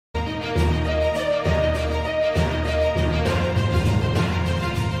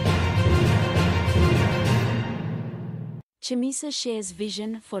Chamisa shares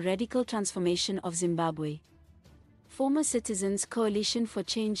vision for radical transformation of Zimbabwe. Former Citizens Coalition for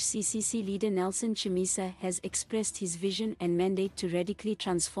Change (CCC) leader Nelson Chamisa has expressed his vision and mandate to radically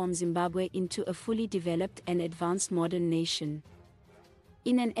transform Zimbabwe into a fully developed and advanced modern nation.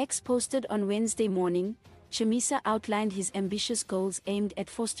 In an X posted on Wednesday morning, Chamisa outlined his ambitious goals aimed at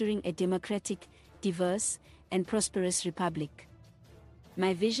fostering a democratic, diverse, and prosperous republic.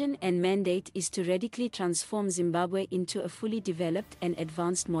 My vision and mandate is to radically transform Zimbabwe into a fully developed and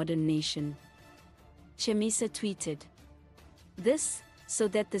advanced modern nation. Chamisa tweeted. This, so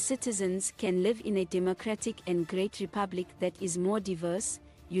that the citizens can live in a democratic and great republic that is more diverse,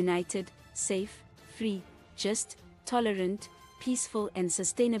 united, safe, free, just, tolerant, peaceful and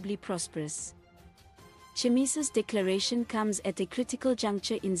sustainably prosperous. Chamisa's declaration comes at a critical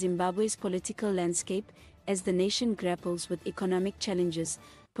juncture in Zimbabwe's political landscape, as the nation grapples with economic challenges,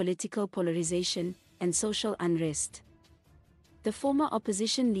 political polarization, and social unrest. The former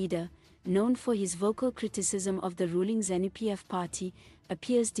opposition leader, known for his vocal criticism of the ruling ZANU-PF party,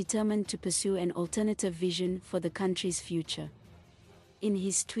 appears determined to pursue an alternative vision for the country's future. In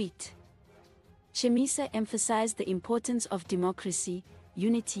his tweet, Chamisa emphasized the importance of democracy,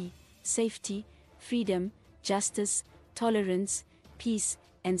 unity, safety, freedom, justice, tolerance, peace,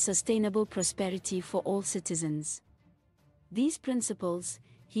 and sustainable prosperity for all citizens. These principles,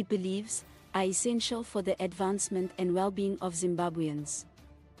 he believes, are essential for the advancement and well-being of Zimbabweans.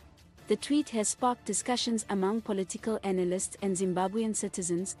 The tweet has sparked discussions among political analysts and Zimbabwean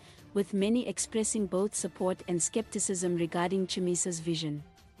citizens, with many expressing both support and skepticism regarding Chamisa's vision.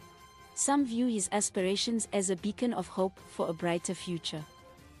 Some view his aspirations as a beacon of hope for a brighter future,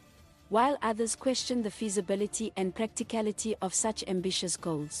 while others question the feasibility and practicality of such ambitious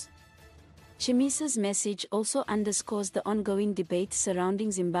goals. Chamisa's message also underscores the ongoing debate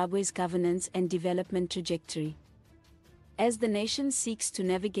surrounding Zimbabwe's governance and development trajectory. As the nation seeks to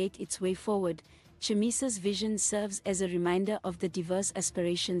navigate its way forward, Chamisa's vision serves as a reminder of the diverse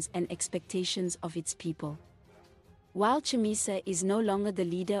aspirations and expectations of its people. While Chamisa is no longer the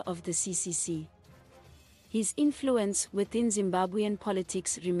leader of the CCC, his influence within Zimbabwean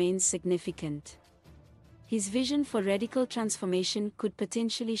politics remains significant. His vision for radical transformation could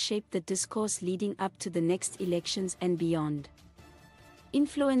potentially shape the discourse leading up to the next elections and beyond,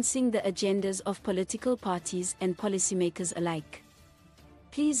 influencing the agendas of political parties and policymakers alike.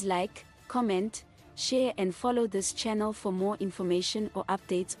 Please like, comment, share and follow this channel for more information or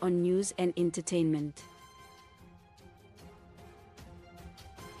updates on news and entertainment.